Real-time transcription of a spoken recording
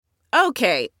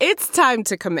Okay, it's time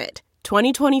to commit.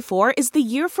 2024 is the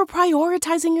year for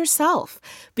prioritizing yourself.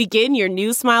 Begin your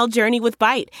new smile journey with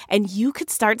Byte, and you could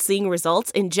start seeing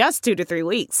results in just 2 to 3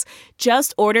 weeks.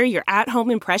 Just order your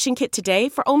at-home impression kit today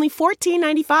for only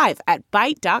 $14.95 at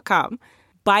Byte.com.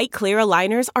 Byte Clear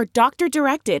aligners are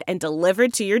doctor-directed and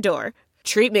delivered to your door.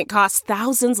 Treatment costs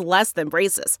thousands less than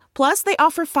braces. Plus, they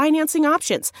offer financing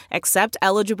options, accept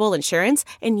eligible insurance,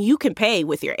 and you can pay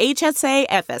with your HSA,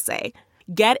 FSA.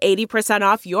 Get 80%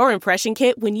 off your impression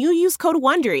kit when you use code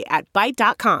WONDERY at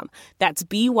Byte.com. That's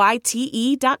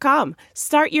BYTE.com.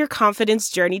 Start your confidence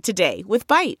journey today with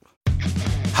Byte.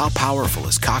 How powerful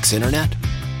is Cox Internet?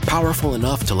 Powerful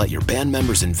enough to let your band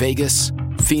members in Vegas,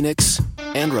 Phoenix,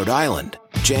 and Rhode Island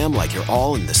jam like you're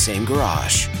all in the same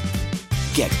garage.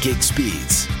 Get gig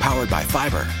speeds powered by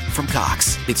fiber from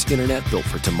Cox. It's internet built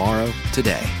for tomorrow,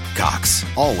 today. Cox,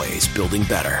 always building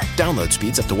better. Download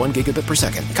speeds up to 1 gigabit per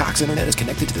second. Cox Internet is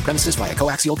connected to the premises via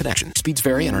coaxial connection. Speeds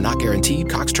vary and are not guaranteed.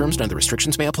 Cox terms and other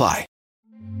restrictions may apply.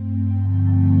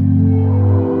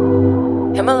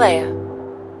 Himalaya.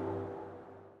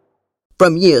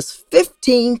 From years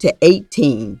 15 to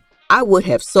 18, I would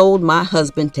have sold my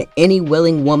husband to any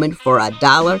willing woman for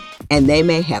 $1, and they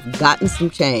may have gotten some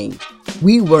change.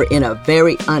 We were in a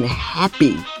very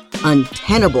unhappy,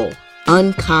 untenable,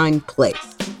 unkind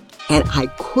place, and I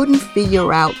couldn't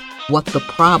figure out what the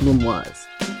problem was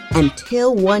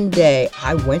until one day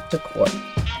I went to court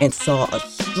and saw a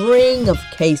string of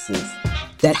cases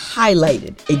that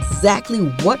highlighted exactly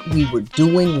what we were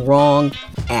doing wrong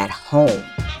at home.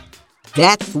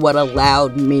 That's what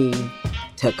allowed me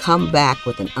to come back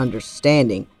with an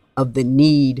understanding of the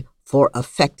need for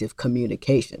effective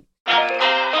communication.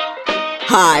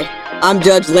 Hi, I'm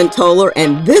Judge Lynn Toller,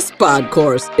 and this pod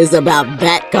course is about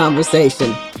that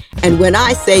conversation. And when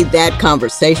I say that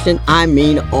conversation, I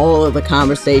mean all of the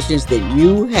conversations that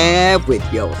you have with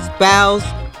your spouse,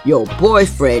 your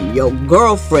boyfriend, your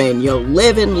girlfriend, your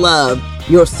live-in love,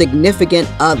 your significant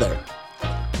other.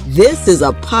 This is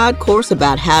a pod course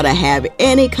about how to have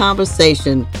any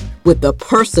conversation with the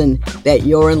person that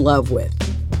you're in love with.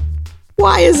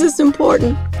 Why is this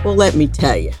important? Well, let me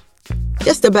tell you.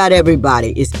 Just about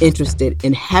everybody is interested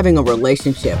in having a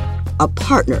relationship, a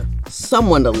partner,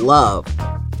 someone to love.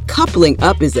 Coupling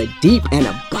up is a deep and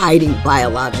abiding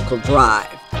biological drive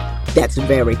that's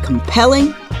very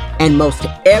compelling and most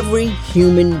every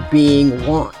human being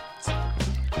wants.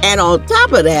 And on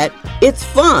top of that, it's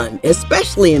fun,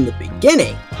 especially in the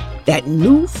beginning. That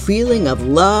new feeling of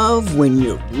love when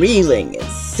you're reeling and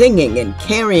singing and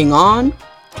carrying on.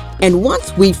 And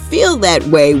once we feel that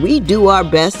way, we do our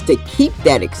best to keep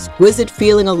that exquisite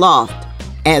feeling aloft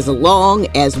as long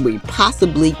as we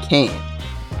possibly can.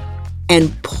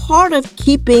 And part of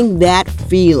keeping that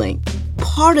feeling,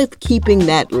 part of keeping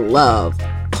that love,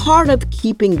 part of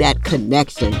keeping that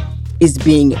connection is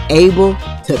being able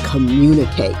to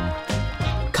communicate.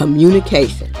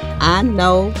 Communication. I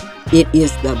know it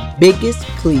is the biggest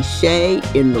cliche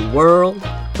in the world,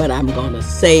 but I'm going to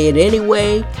say it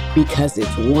anyway because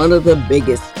it's one of the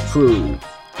biggest truths.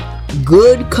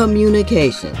 Good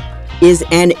communication is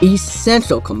an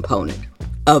essential component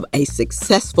of a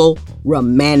successful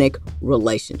romantic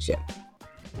relationship.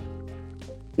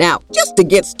 Now, just to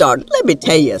get started, let me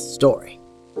tell you a story.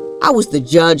 I was the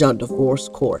judge on divorce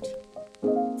court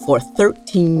for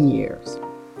 13 years.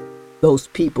 Those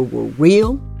people were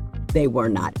real. They were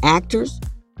not actors.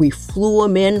 We flew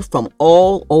them in from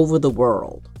all over the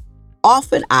world.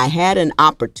 Often I had an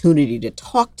opportunity to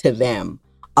talk to them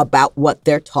about what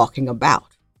they're talking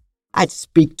about. I'd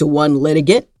speak to one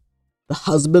litigant, the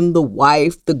husband, the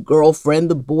wife, the girlfriend,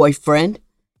 the boyfriend,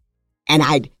 and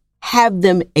I'd have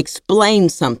them explain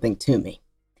something to me.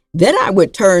 Then I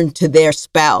would turn to their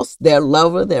spouse, their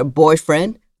lover, their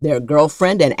boyfriend, their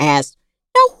girlfriend, and ask,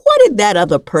 now what did that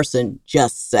other person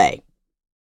just say?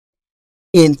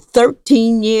 In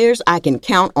 13 years, I can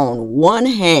count on one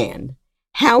hand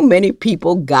how many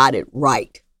people got it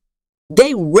right.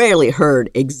 They rarely heard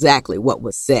exactly what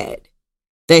was said.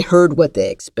 They heard what they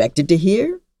expected to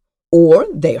hear, or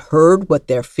they heard what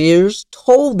their fears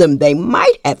told them they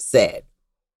might have said,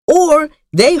 or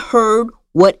they heard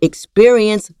what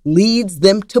experience leads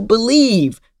them to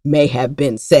believe may have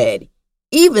been said,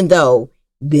 even though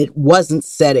it wasn't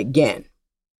said again.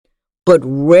 But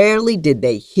rarely did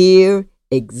they hear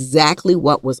exactly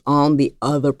what was on the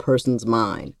other person's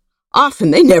mind.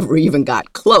 Often they never even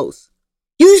got close.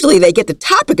 Usually they get the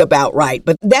topic about right,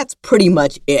 but that's pretty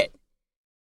much it.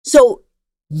 So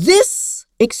this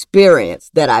experience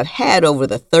that I've had over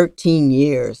the 13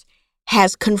 years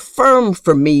has confirmed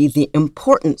for me the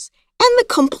importance and the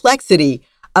complexity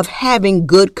of having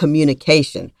good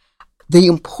communication. the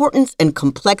importance and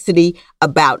complexity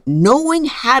about knowing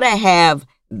how to have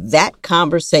that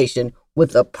conversation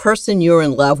with the person you're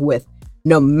in love with,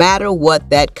 no matter what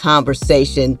that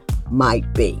conversation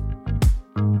might be.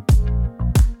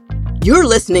 You're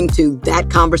listening to That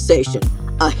Conversation,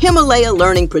 a Himalaya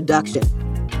Learning production.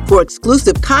 For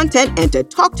exclusive content and to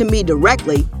talk to me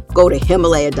directly, go to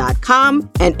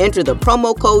Himalaya.com and enter the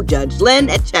promo code Judge Lynn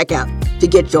at checkout to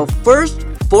get your first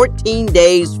 14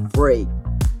 days free.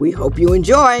 We hope you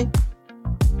enjoy.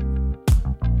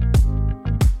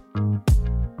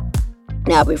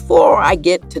 Now, before I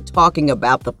get to talking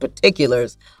about the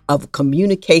particulars of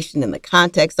communication in the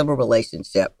context of a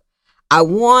relationship, I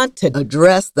want to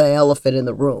address the elephant in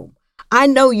the room. I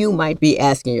know you might be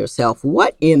asking yourself,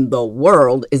 what in the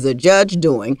world is a judge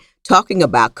doing talking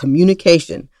about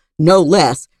communication, no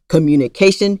less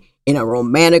communication in a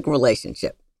romantic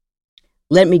relationship?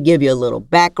 Let me give you a little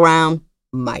background,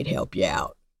 might help you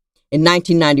out. In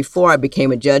 1994, I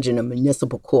became a judge in a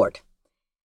municipal court.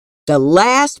 The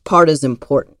last part is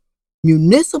important.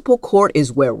 Municipal court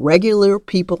is where regular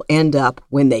people end up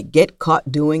when they get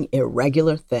caught doing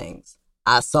irregular things.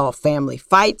 I saw family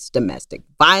fights, domestic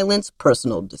violence,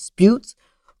 personal disputes,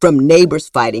 from neighbors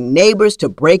fighting neighbors to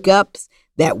breakups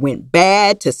that went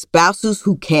bad to spouses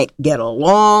who can't get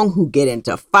along, who get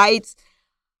into fights.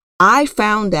 I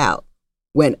found out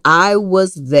when I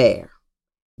was there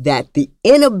that the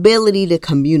inability to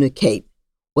communicate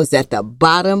was at the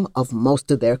bottom of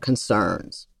most of their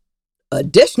concerns.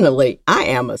 Additionally, I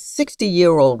am a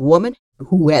 60-year-old woman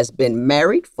who has been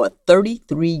married for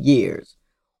 33 years.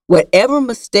 Whatever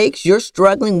mistakes you're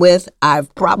struggling with,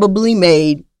 I've probably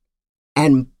made,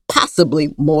 and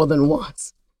possibly more than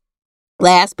once.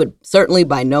 Last, but certainly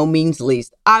by no means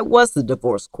least, I was the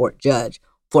divorce court judge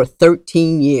for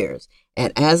 13 years.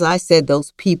 And as I said,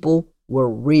 those people were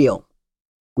real.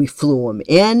 We flew them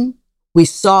in. We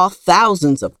saw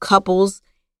thousands of couples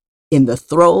in the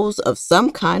throes of some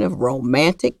kind of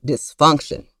romantic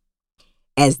dysfunction.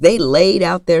 As they laid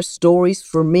out their stories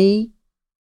for me,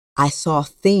 I saw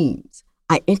themes.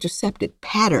 I intercepted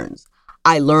patterns.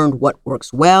 I learned what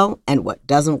works well and what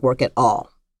doesn't work at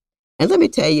all. And let me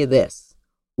tell you this,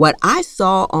 what I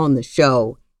saw on the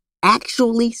show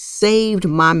actually saved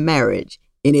my marriage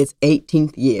in its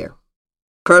 18th year.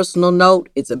 Personal note,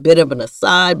 it's a bit of an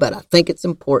aside, but I think it's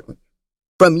important.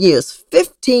 From years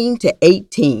 15 to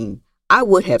 18, I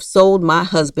would have sold my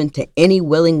husband to any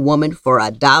willing woman for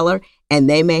 $1, and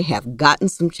they may have gotten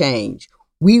some change.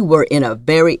 We were in a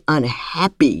very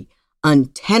unhappy,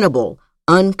 untenable,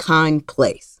 unkind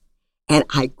place. And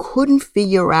I couldn't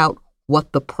figure out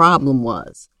what the problem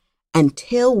was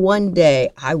until one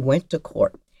day I went to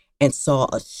court and saw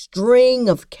a string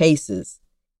of cases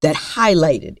that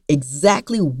highlighted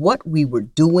exactly what we were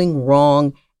doing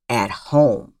wrong at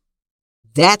home.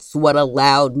 That's what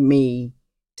allowed me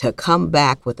to come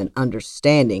back with an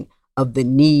understanding of the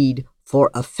need for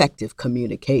effective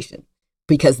communication.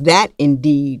 Because that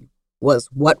indeed was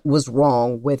what was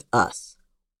wrong with us.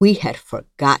 We had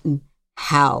forgotten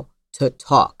how to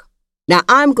talk. Now,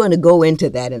 I'm going to go into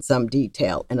that in some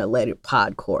detail in a later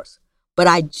pod course, but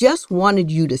I just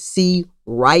wanted you to see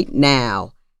right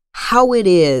now how it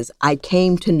is I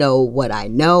came to know what I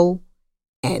know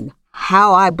and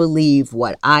how I believe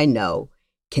what I know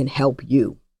can help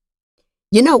you.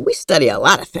 You know, we study a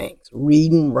lot of things,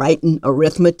 reading, writing,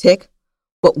 arithmetic,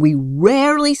 but we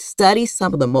rarely study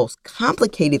some of the most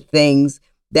complicated things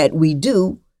that we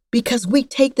do because we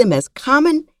take them as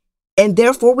common and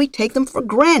therefore we take them for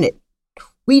granted.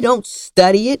 We don't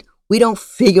study it. We don't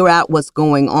figure out what's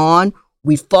going on.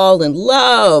 We fall in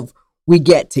love. We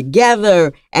get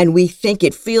together and we think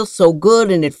it feels so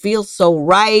good and it feels so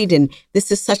right. And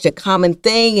this is such a common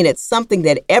thing and it's something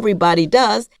that everybody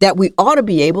does that we ought to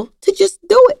be able to just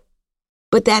do it.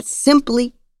 But that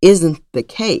simply isn't the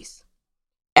case.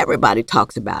 Everybody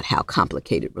talks about how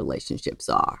complicated relationships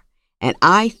are. And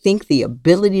I think the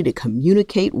ability to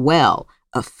communicate well,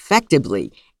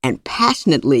 effectively, and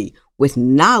passionately with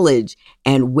knowledge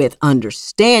and with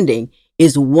understanding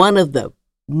is one of the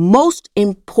most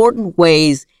important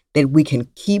ways that we can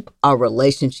keep our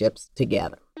relationships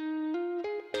together.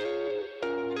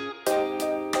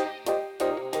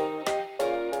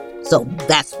 So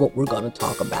that's what we're going to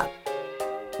talk about.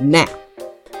 Now,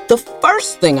 the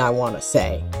first thing I want to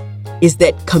say is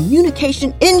that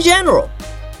communication in general,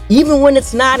 even when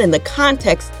it's not in the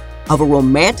context of a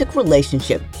romantic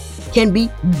relationship, can be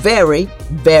very,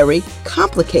 very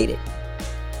complicated.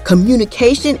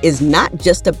 Communication is not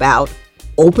just about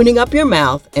opening up your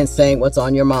mouth and saying what's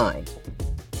on your mind.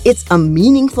 It's a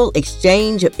meaningful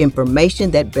exchange of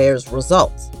information that bears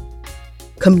results.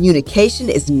 Communication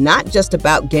is not just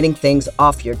about getting things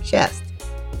off your chest.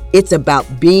 It's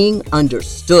about being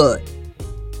understood.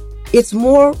 It's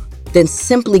more than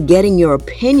simply getting your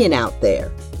opinion out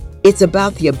there. It's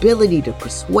about the ability to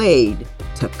persuade,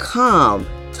 to calm,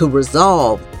 to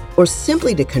resolve, or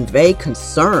simply to convey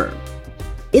concern.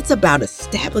 It's about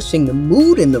establishing the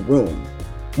mood in the room,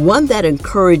 one that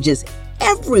encourages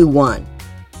everyone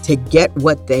to get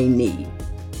what they need.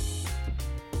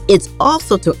 It's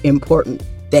also important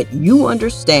that you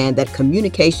understand that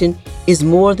communication is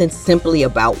more than simply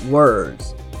about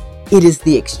words. It is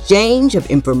the exchange of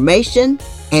information,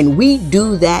 and we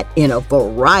do that in a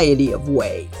variety of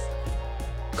ways.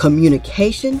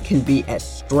 Communication can be as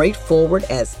straightforward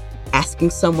as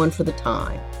asking someone for the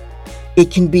time. It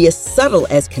can be as subtle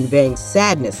as conveying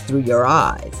sadness through your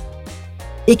eyes.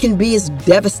 It can be as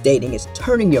devastating as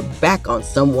turning your back on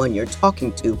someone you're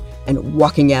talking to and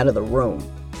walking out of the room.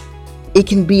 It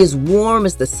can be as warm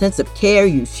as the sense of care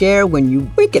you share when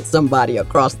you wink at somebody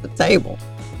across the table.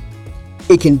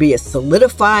 It can be as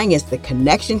solidifying as the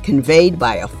connection conveyed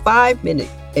by a 5-minute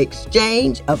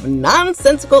exchange of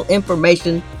nonsensical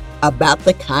information about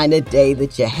the kind of day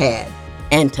that you had,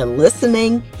 and to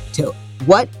listening to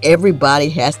what everybody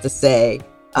has to say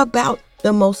about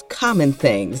the most common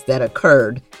things that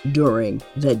occurred during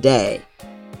the day.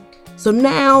 So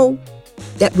now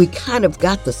that we kind of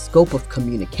got the scope of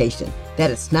communication, that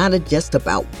it's not just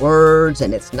about words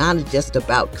and it's not just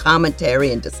about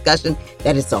commentary and discussion,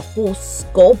 that it's a whole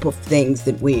scope of things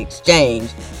that we exchange,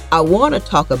 I want to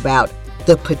talk about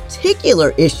the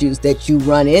particular issues that you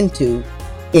run into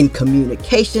in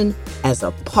communication as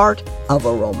a part of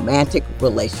a romantic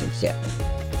relationship.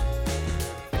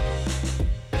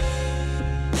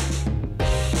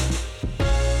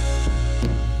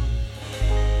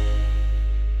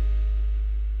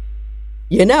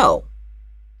 You know,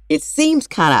 it seems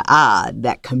kind of odd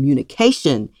that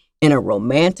communication in a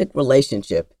romantic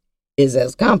relationship is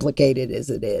as complicated as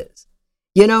it is.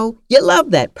 You know, you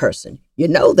love that person. You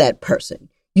know that person.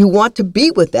 You want to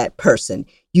be with that person.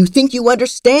 You think you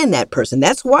understand that person.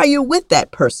 That's why you're with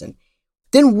that person.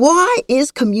 Then why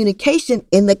is communication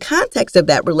in the context of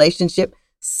that relationship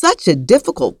such a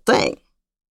difficult thing?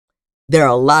 There are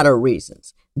a lot of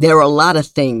reasons. There are a lot of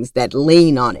things that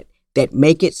lean on it, that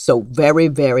make it so very,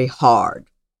 very hard.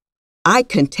 I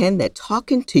contend that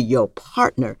talking to your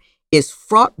partner is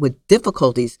fraught with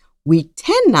difficulties we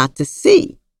tend not to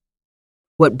see.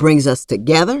 What brings us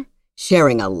together,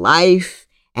 sharing a life,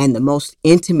 and the most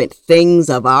intimate things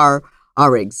of our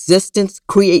existence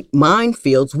create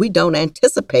minefields we don't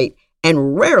anticipate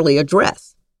and rarely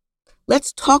address.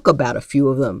 Let's talk about a few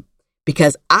of them,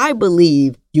 because I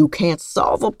believe you can't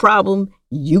solve a problem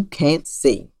you can't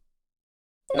see.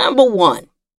 Number 1,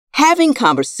 having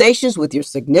conversations with your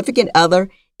significant other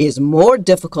is more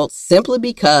difficult simply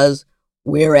because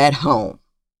we're at home.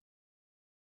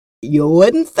 You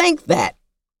wouldn't think that,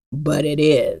 but it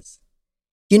is.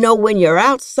 You know, when you're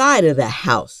outside of the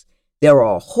house, there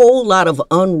are a whole lot of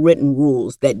unwritten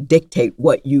rules that dictate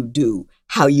what you do,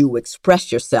 how you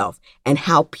express yourself, and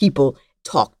how people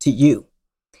talk to you.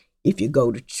 If you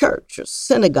go to church or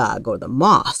synagogue or the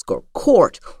mosque or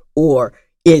court, or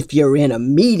if you're in a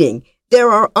meeting,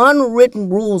 there are unwritten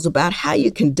rules about how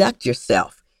you conduct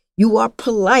yourself. You are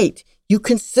polite. You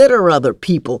consider other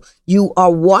people. You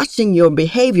are watching your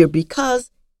behavior because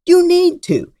you need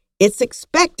to. It's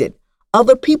expected.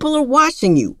 Other people are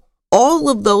watching you. All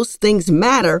of those things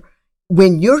matter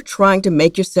when you're trying to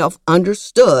make yourself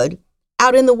understood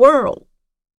out in the world.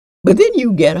 But then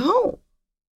you get home,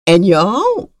 and you're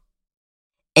home,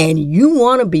 and you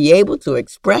want to be able to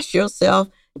express yourself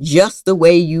just the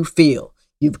way you feel.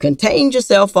 You've contained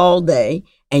yourself all day,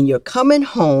 and you're coming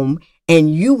home,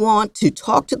 and you want to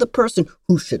talk to the person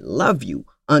who should love you,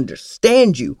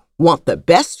 understand you, want the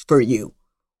best for you,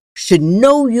 should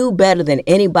know you better than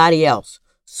anybody else.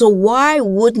 So why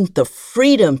wouldn't the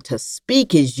freedom to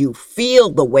speak as you feel,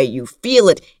 the way you feel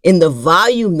it, in the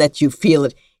volume that you feel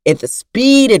it, at the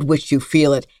speed at which you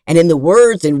feel it, and in the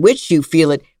words in which you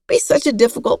feel it, be such a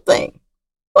difficult thing?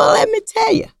 Well, let me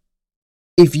tell you,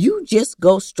 if you just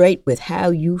go straight with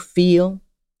how you feel,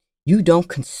 you don't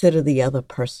consider the other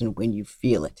person when you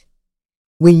feel it.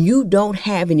 When you don't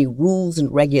have any rules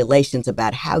and regulations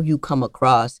about how you come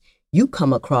across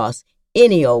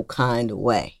any old kind of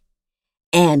way.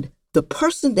 And the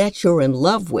person that you're in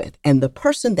love with and the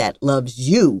person that loves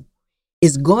you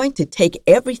is going to take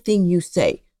everything you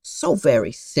say so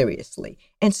very seriously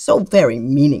and so very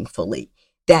meaningfully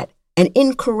that an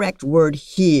incorrect word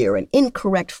here, an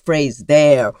incorrect phrase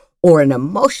there, or an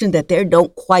emotion that they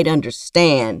don't quite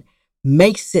understand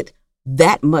makes it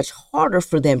that much harder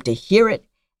for them to hear it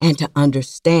and to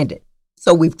understand it.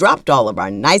 So we've dropped all of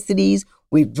our niceties.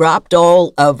 We've dropped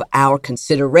all of our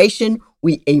consideration.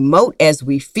 We emote as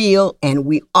we feel, and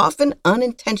we often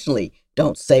unintentionally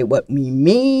don't say what we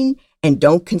mean and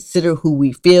don't consider who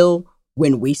we feel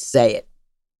when we say it.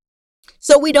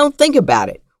 So we don't think about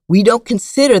it. We don't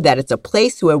consider that it's a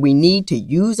place where we need to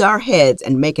use our heads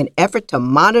and make an effort to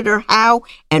monitor how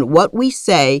and what we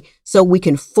say so we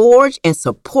can forge and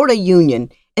support a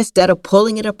union instead of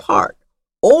pulling it apart.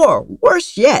 Or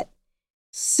worse yet,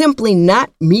 simply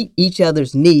not meet each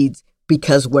other's needs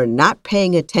because we're not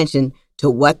paying attention to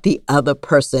what the other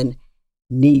person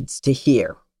needs to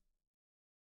hear.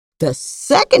 The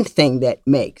second thing that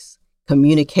makes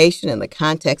communication in the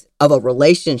context of a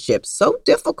relationship so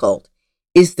difficult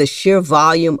is the sheer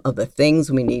volume of the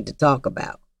things we need to talk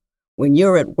about. When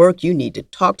you're at work, you need to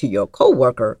talk to your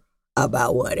coworker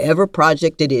about whatever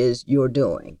project it is you're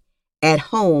doing. At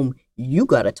home, you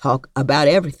got to talk about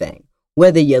everything,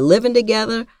 whether you're living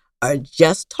together or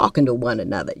just talking to one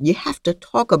another. You have to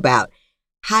talk about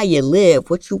how you live,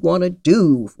 what you want to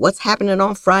do, what's happening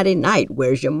on Friday night,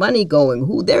 where's your money going,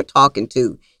 who they're talking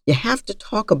to. You have to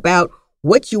talk about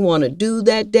what you want to do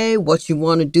that day, what you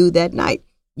want to do that night.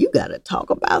 You got to talk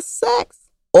about sex.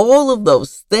 All of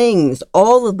those things,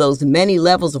 all of those many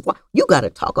levels of, you got to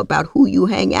talk about who you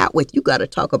hang out with. You got to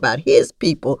talk about his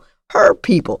people, her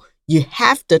people. You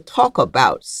have to talk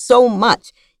about so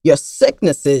much. Your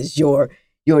sicknesses, your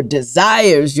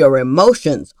desires, your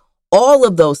emotions, all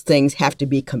of those things have to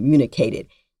be communicated.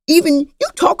 Even you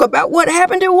talk about what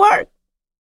happened at work.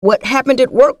 What happened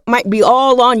at work might be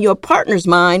all on your partner's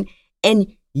mind,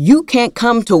 and you can't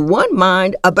come to one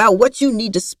mind about what you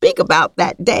need to speak about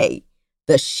that day.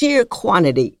 The sheer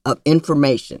quantity of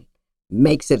information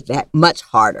makes it that much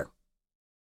harder.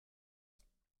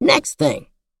 Next thing,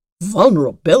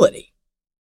 vulnerability.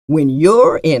 When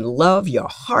you're in love, your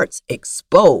heart's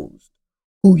exposed.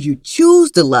 Who you choose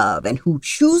to love and who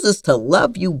chooses to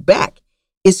love you back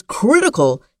is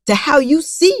critical to how you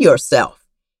see yourself.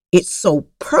 It's so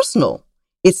personal.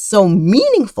 It's so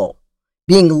meaningful.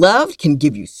 Being loved can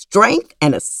give you strength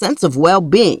and a sense of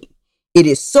well-being. It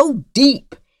is so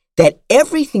deep that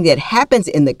everything that happens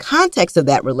in the context of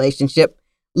that relationship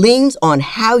leans on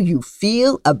how you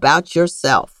feel about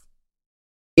yourself.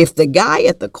 If the guy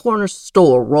at the corner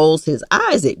store rolls his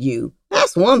eyes at you,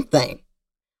 that's one thing.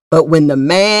 But when the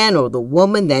man or the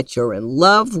woman that you're in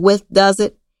love with does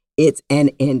it, it's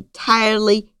an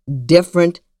entirely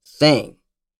different thing.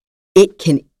 It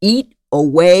can eat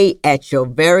away at your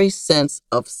very sense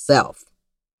of self.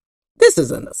 This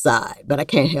is an aside, but I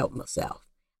can't help myself.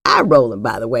 Eye rolling,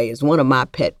 by the way, is one of my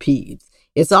pet peeves.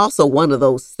 It's also one of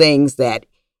those things that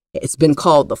it's been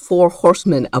called the 4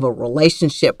 horsemen of a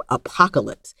relationship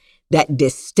apocalypse. That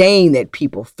disdain that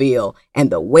people feel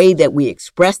and the way that we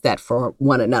express that for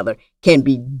one another can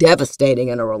be devastating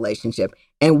in a relationship.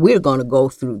 And we're going to go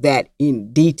through that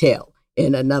in detail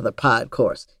in another pod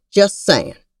course. Just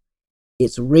saying,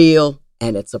 it's real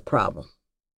and it's a problem.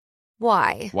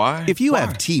 Why? Why? If you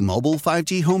have T-Mobile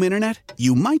 5G home internet,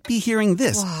 you might be hearing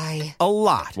this Why? a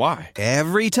lot. Why?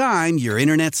 Every time your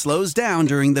internet slows down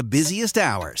during the busiest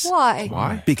hours. Why?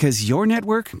 Why? Because your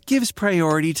network gives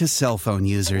priority to cell phone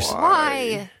users.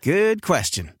 Why? Good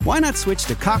question. Why not switch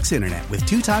to Cox Internet with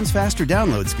 2 times faster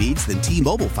download speeds than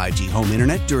T-Mobile 5G home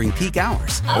internet during peak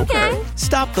hours? Okay.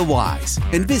 Stop the whys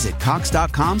and visit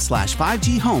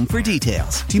cox.com/5G home for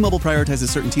details. T-Mobile prioritizes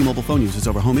certain T-Mobile phone users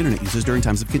over home internet users during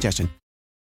times of congestion.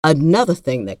 Another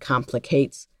thing that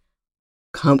complicates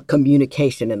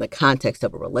communication in the context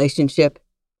of a relationship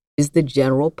is the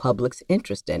general public's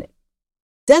interest in it.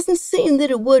 Doesn't seem that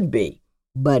it would be,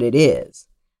 but it is.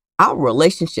 Our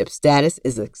relationship status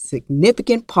is a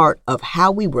significant part of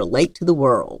how we relate to the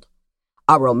world.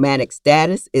 Our romantic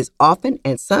status is often,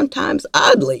 and sometimes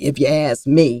oddly, if you ask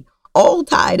me, all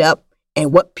tied up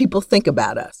in what people think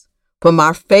about us. From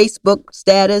our Facebook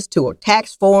status to our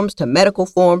tax forms to medical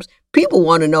forms, people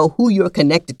want to know who you're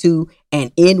connected to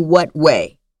and in what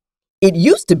way. It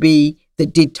used to be the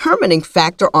determining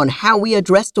factor on how we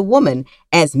addressed a woman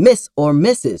as Miss or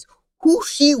Mrs. Who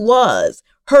she was,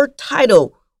 her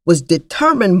title was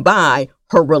determined by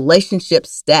her relationship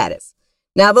status.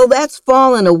 Now, though that's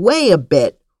fallen away a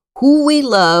bit, who we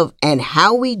love and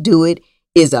how we do it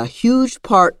is a huge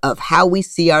part of how we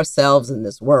see ourselves in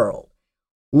this world.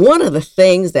 One of the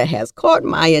things that has caught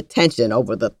my attention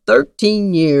over the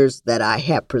 13 years that I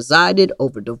have presided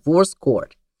over divorce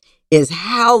court is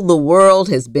how the world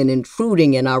has been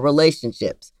intruding in our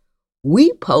relationships.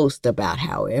 We post about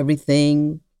how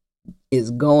everything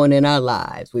is going in our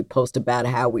lives. We post about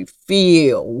how we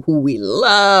feel, who we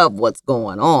love, what's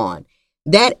going on.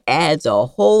 That adds a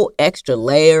whole extra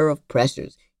layer of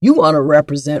pressures. You want to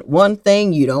represent one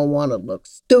thing, you don't want to look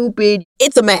stupid.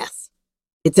 It's a mess.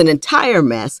 It's an entire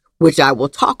mess, which I will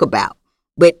talk about.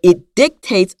 But it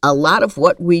dictates a lot of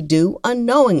what we do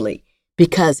unknowingly.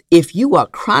 Because if you are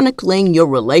chronicling your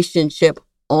relationship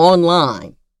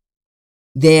online,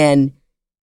 then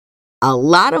a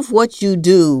lot of what you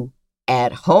do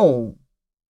at home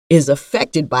is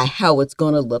affected by how it's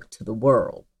going to look to the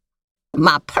world.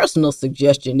 My personal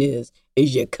suggestion is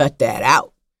you cut that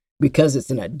out because it's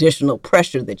an additional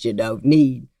pressure that you don't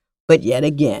need. But yet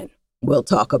again, we'll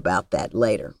talk about that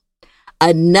later.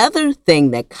 Another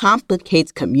thing that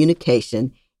complicates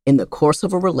communication in the course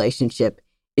of a relationship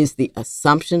is the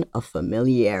assumption of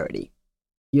familiarity.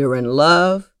 You're in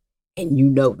love and you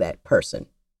know that person.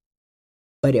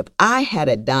 But if I had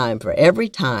a dime for every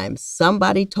time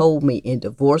somebody told me in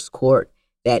divorce court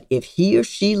that if he or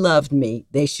she loved me,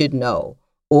 they should know,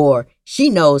 or she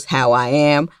knows how I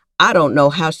am, I don't know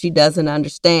how she doesn't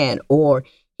understand, or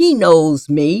he knows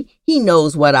me, he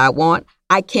knows what I want,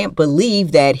 I can't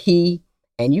believe that he,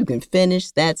 and you can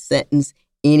finish that sentence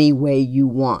any way you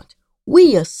want.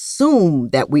 We assume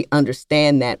that we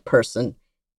understand that person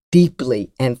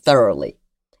deeply and thoroughly.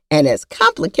 And as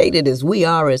complicated as we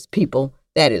are as people,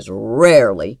 that is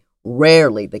rarely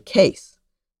the case.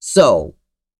 So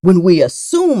when we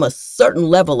assume a certain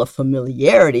level of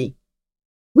familiarity,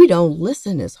 we don't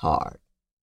listen as hard.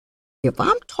 If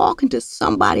I'm talking to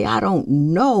somebody I don't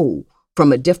know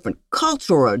from a different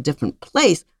culture or a different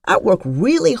place, I work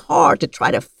really hard to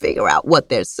try to figure out what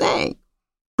they're saying.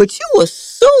 But you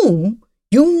assume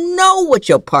you know what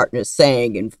your partner's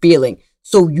saying and feeling,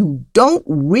 so you don't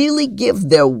really give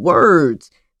their words,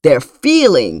 their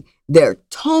feeling, their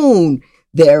tone,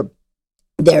 their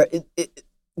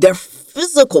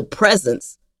physical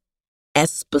presence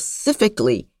as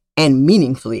specifically and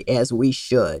meaningfully as we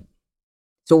should.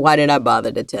 So why did I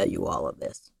bother to tell you all of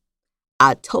this?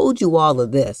 I told you all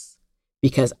of this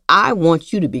because I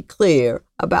want you to be clear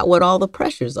about what all the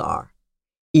pressures are.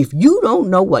 If you don't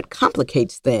know what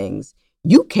complicates things,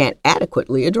 you can't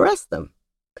adequately address them.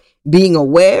 Being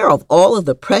aware of all of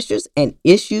the pressures and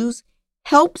issues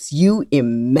helps you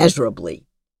immeasurably.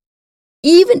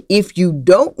 Even if you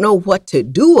don't know what to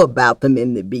do about them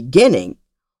in the beginning,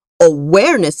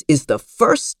 awareness is the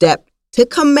first step to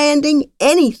commanding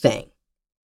anything.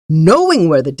 Knowing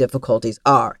where the difficulties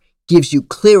are gives you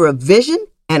clearer vision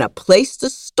and a place to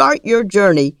start your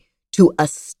journey to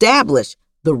establish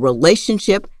the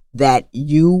relationship that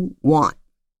you want.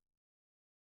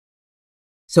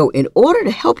 So in order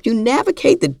to help you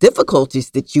navigate the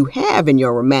difficulties that you have in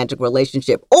your romantic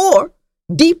relationship, or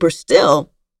deeper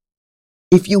still,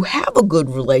 if you have a good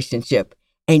relationship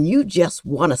and you just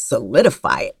want to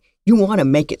solidify it, you want to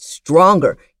make it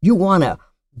stronger, you want to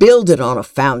build it on a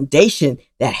foundation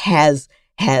that has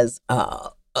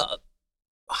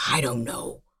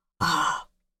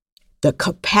the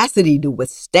capacity to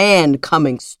withstand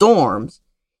coming storms,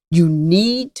 you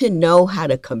need to know how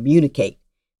to communicate,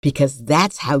 because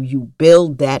that's how you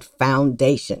build that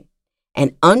foundation.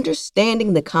 And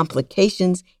understanding the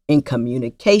complications in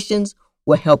communications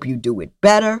will help you do it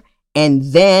better,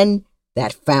 and then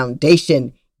that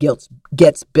foundation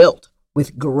gets built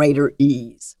with greater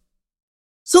ease.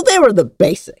 So there are the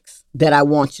basics that I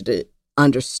want you to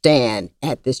understand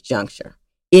at this juncture.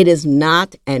 It is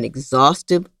not an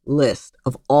exhaustive list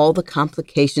of all the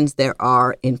complications there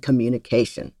are in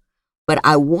communication, but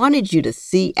I wanted you to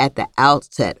see at the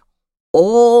outset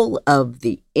all of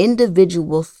the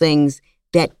individual things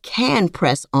that can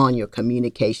press on your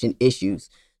communication issues,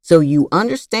 so you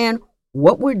understand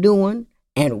what we're doing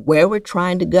and where we're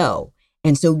trying to go.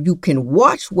 And so you can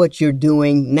watch what you're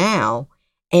doing now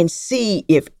and see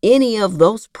if any of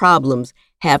those problems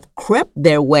have crept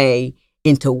their way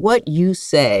into what you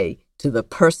say to the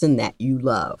person that you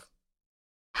love.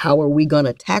 How are we going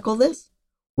to tackle this?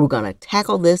 We're going to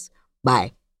tackle this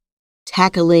by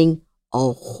tackling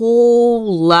a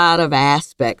whole lot of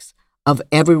aspects of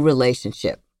every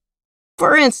relationship.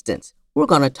 For instance, we're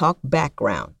going to talk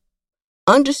background.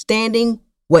 Understanding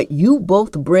what you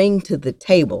both bring to the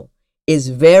table is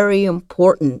very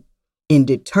important in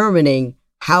determining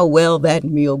how well that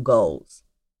meal goes.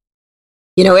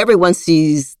 You know, everyone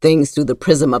sees things through the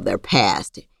prism of their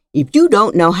past. If you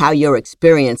don't know how your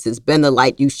experience has been the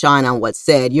light you shine on what's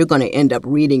said, you're going to end up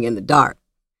reading in the dark.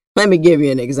 Let me give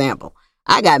you an example.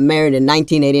 I got married in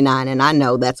 1989, and I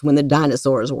know that's when the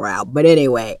dinosaurs were out. But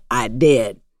anyway, I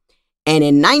did. And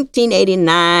in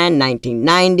 1989,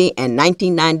 1990, and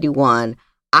 1991,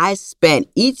 I spent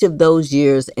each of those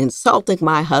years insulting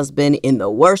my husband in the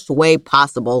worst way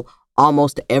possible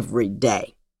almost every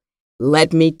day.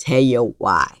 Let me tell you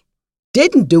why.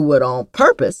 Didn't do it on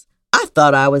purpose. I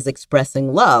thought I was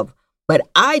expressing love, but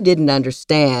I didn't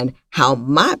understand how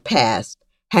my past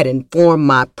had informed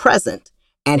my present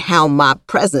and how my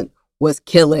present was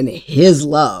killing his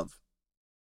love.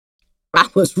 I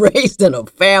was raised in a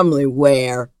family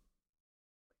where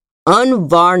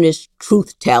unvarnished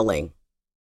truth-telling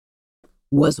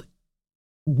was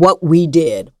what we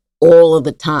did all of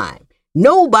the time.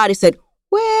 Nobody said,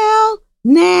 well,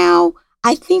 now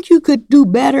I think you could do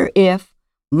better if.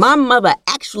 My mother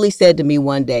actually said to me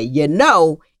one day,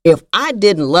 if I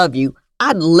didn't love you,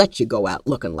 I'd let you go out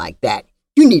looking like that.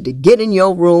 You need to get in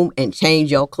your room and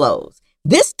change your clothes.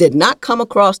 This did not come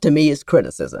across to me as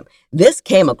criticism. This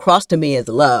came across to me as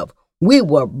love. We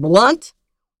were blunt.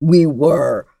 We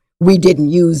didn't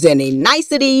use any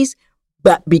niceties,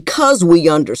 but because we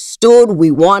understood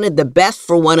we wanted the best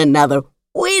for one another,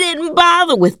 we didn't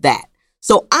bother with that.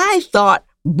 So I thought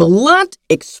blunt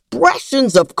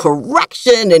expressions of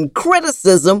correction and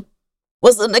criticism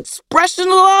was an expression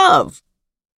of love.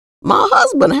 My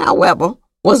husband, however,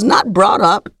 was not brought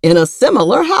up in a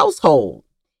similar household.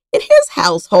 In his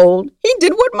household, he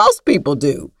did what most people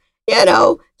do.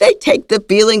 They take the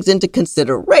feelings into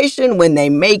consideration when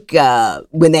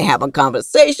they have a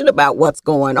conversation about what's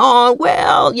going on.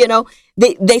 Well,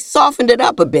 they softened it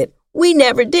up a bit. We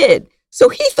never did. So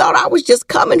he thought I was just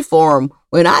coming for him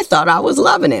when I thought I was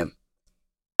loving him.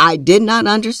 I did not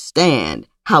understand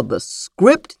how the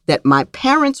script that my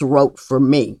parents wrote for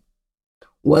me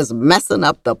was messing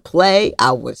up the play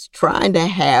I was trying to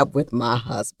have with my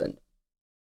husband.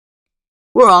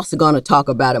 We're also going to talk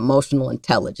about emotional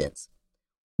intelligence.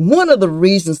 One of the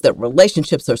reasons that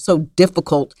relationships are so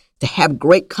difficult to have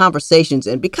great conversations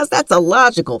in, because that's a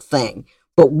logical thing,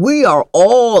 but we are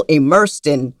all immersed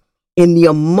in the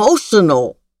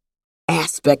emotional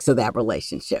aspects of that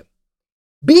relationship.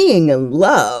 Being in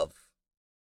love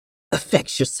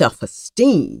affects your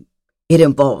self-esteem. It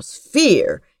involves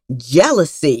fear,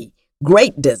 jealousy,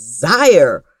 great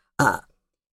desire,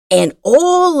 and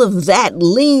all of that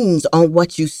leans on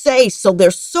what you say. So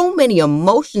there's so many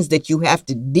emotions that you have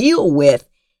to deal with.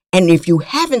 And if you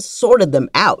haven't sorted them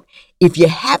out, if you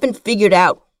haven't figured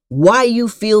out why you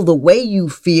feel the way you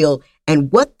feel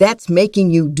and what that's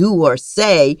making you do or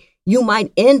say, you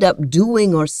might end up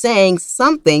doing or saying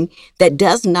something that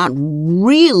does not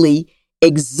really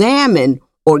examine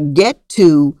or get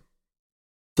to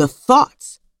the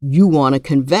thoughts you want to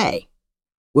convey.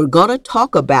 We're going to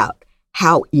talk about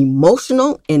how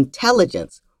emotional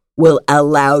intelligence will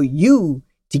allow you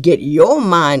to get your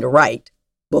mind right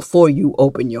before you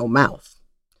open your mouth.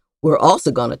 We're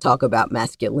also going to talk about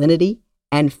masculinity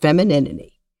and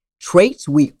femininity, traits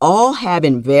we all have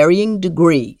in varying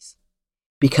degrees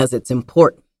because it's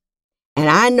important. And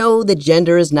I know that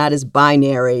gender is not as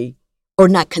binary or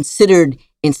not considered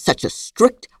in such a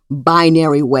strict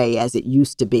binary way as it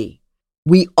used to be.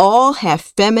 We all have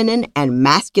feminine and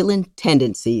masculine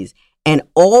tendencies, and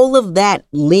all of that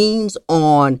leans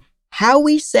on how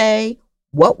we say,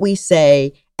 what we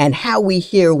say, and how we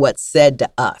hear what's said to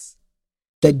us.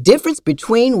 The difference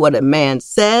between what a man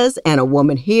says and a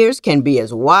woman hears can be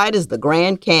as wide as the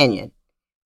Grand Canyon.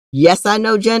 Yes, I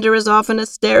know gender is often a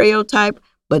stereotype,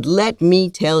 but let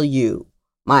me tell you,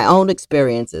 my own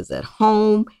experiences at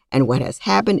home and what has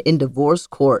happened in divorce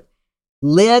court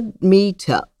led me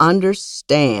to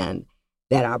understand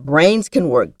that our brains can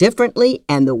work differently,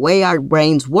 and the way our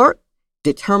brains work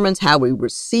determines how we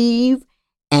receive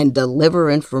and deliver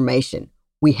information.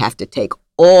 We have to take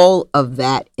all of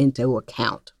that into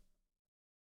account.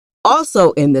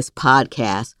 Also in this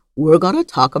podcast, we're going to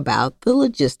talk about the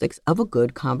logistics of a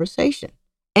good conversation.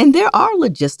 And there are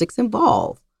logistics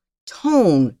involved.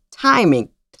 Tone, timing,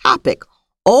 topic,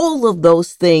 all of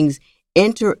those things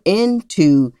enter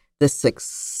into the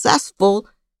successful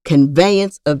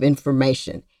conveyance of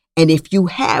information. And if you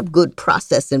have good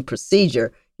process and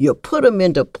procedure, you put them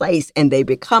into place and they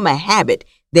become a habit.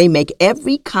 They make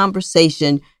every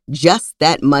conversation just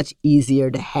that much easier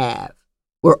to have.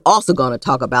 We're also going to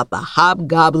talk about the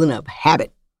hobgoblin of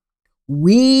habit.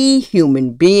 We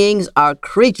human beings are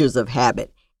creatures of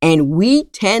habit, and we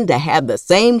tend to have the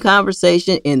same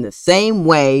conversation in the same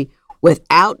way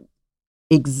without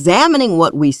examining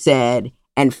what we said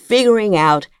and figuring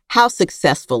out how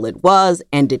successful it was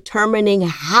and determining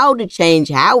how to change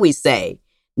how we say,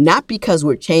 not because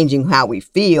we're changing how we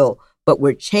feel, but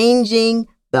we're changing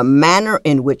the manner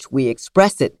in which we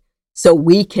express it so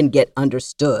we can get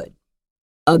understood.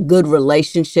 A good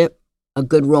relationship, a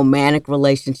good romantic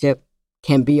relationship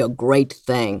can be a great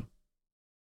thing,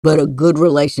 but a good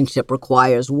relationship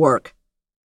requires work.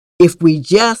 If we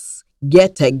just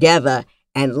get together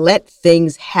and let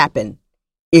things happen,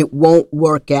 it won't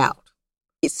work out.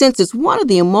 Since it's one of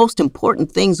the most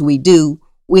important things we do,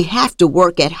 we have to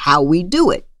work at how we do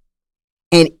it.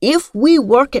 And if we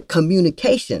work at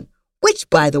communication, which,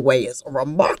 by the way, is a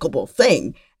remarkable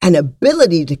thing, an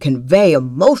ability to convey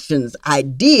emotions,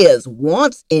 ideas,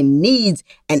 wants, and needs,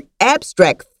 and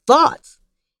abstract thoughts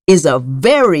is a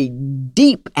very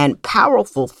deep and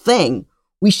powerful thing.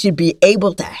 We should be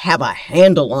able to have a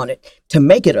handle on it, to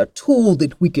make it a tool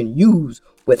that we can use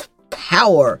with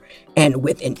power and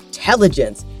with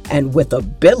intelligence and with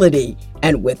ability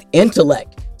and with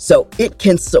intellect, so it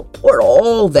can support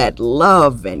all that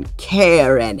love and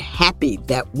care and happy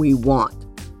that we want.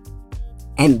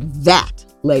 And that,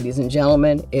 ladies and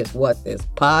gentlemen, is what this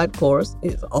pod course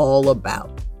is all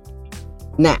about.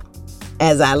 Now,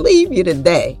 as I leave you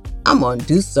today, I'm going to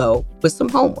do so with some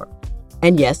homework.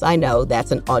 And yes, I know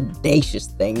that's an audacious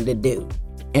thing to do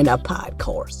in a pod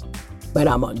course, but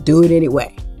I'm going to do it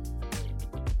anyway.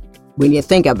 When you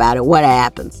think about it, what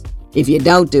happens? If you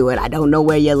don't do it, I don't know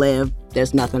where you live.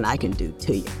 There's nothing I can do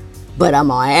to you. But I'm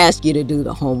going to ask you to do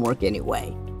the homework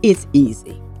anyway. It's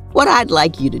easy. What I'd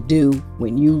like you to do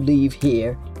when you leave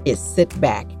here is sit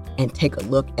back and take a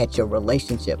look at your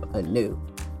relationship anew.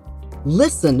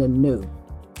 Listen anew.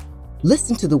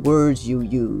 Listen to the words you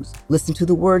use. Listen to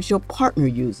the words your partner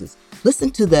uses.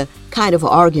 Listen to the kind of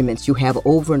arguments you have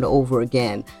over and over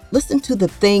again. Listen to the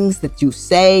things that you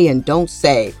say and don't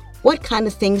say. What kind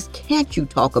of things can't you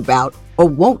talk about or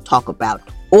won't talk about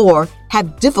or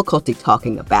have difficulty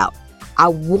talking about? I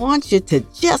want you to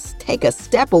just take a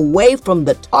step away from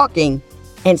the talking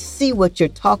and see what you're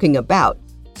talking about,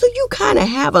 so you kind of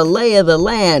have a lay of the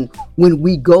land when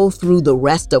we go through the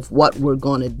rest of what we're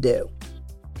going to do.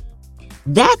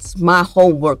 That's my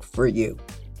homework for you.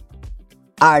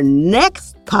 Our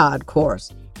next pod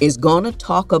course is going to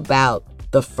talk about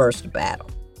the first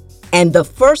battle. And the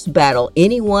first battle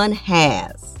anyone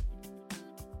has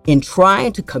in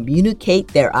trying to communicate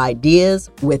their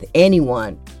ideas with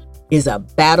anyone is a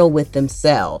battle with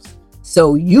themselves.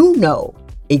 So you know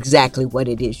exactly what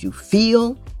it is you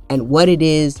feel and what it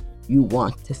is you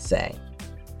want to say.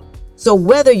 So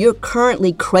whether you're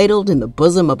currently cradled in the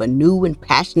bosom of a new and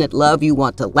passionate love you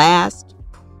want to last,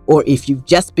 or if you've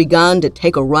just begun to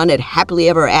take a run at happily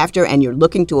ever after and you're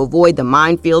looking to avoid the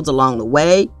minefields along the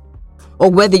way, or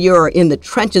whether you're in the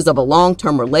trenches of a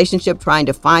long-term relationship trying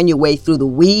to find your way through the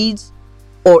weeds,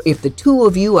 or if the two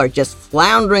of you are just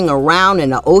floundering around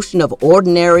in an ocean of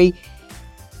ordinary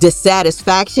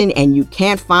dissatisfaction and you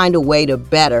can't find a way to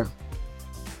better,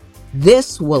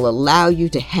 this will allow you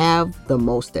to have the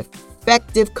most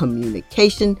effective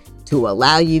communication to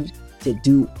allow you to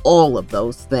do all of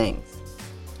those things.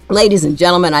 Ladies and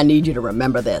gentlemen, I need you to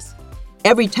remember this.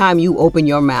 Every time you open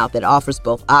your mouth, it offers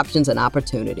both options and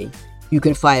opportunity. You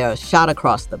can fire a shot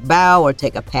across the bow or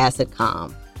take a pass at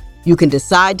calm. You can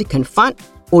decide to confront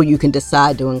or you can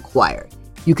decide to inquire.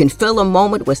 You can fill a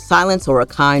moment with silence or a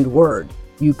kind word.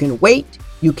 You can wait,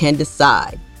 you can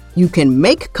decide. You can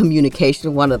make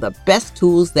communication one of the best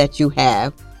tools that you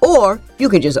have, or you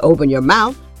can just open your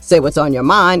mouth, say what's on your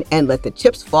mind, and let the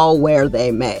chips fall where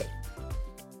they may.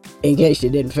 In case you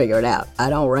didn't figure it out, I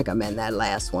don't recommend that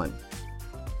last one.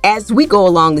 As we go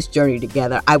along this journey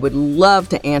together, I would love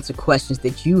to answer questions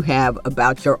that you have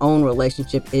about your own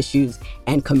relationship issues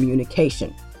and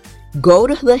communication. Go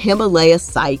to the Himalaya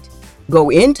site,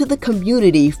 go into the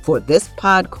community for this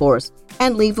pod course,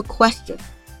 and leave a question.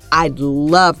 I'd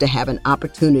love to have an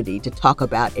opportunity to talk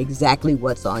about exactly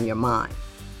what's on your mind.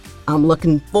 I'm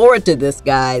looking forward to this,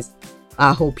 guys.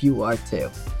 I hope you are too.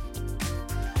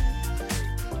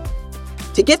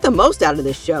 To get the most out of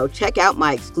this show, check out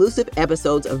my exclusive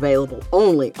episodes available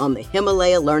only on the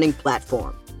Himalaya Learning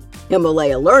platform.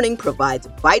 Himalaya Learning provides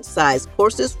bite-sized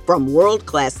courses from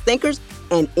world-class thinkers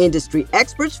and industry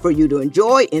experts for you to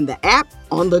enjoy in the app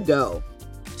on the go.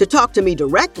 To talk to me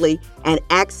directly and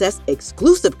access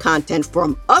exclusive content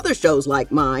from other shows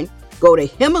like mine, go to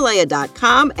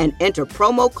Himalaya.com and enter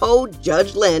promo code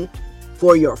Judge Lynn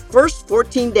for your first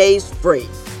 14 days free.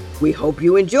 We hope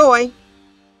you enjoy.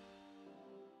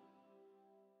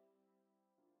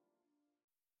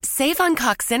 Save on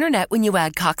Cox Internet when you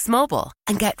add Cox Mobile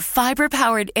and get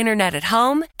fiber-powered internet at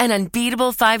home and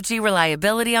unbeatable 5G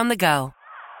reliability on the go.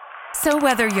 So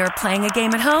whether you're playing a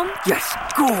game at home, yes,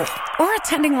 cool, or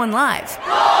attending one live,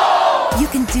 you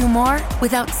can do more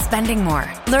without spending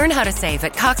more. Learn how to save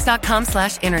at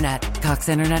cox.com/internet. Cox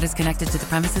Internet is connected to the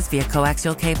premises via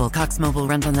coaxial cable. Cox Mobile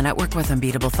runs on the network with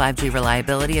unbeatable 5G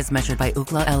reliability as measured by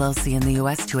Ookla LLC in the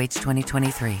U.S. 2H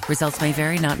 2023. Results may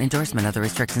vary, not an endorsement. Other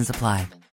restrictions apply.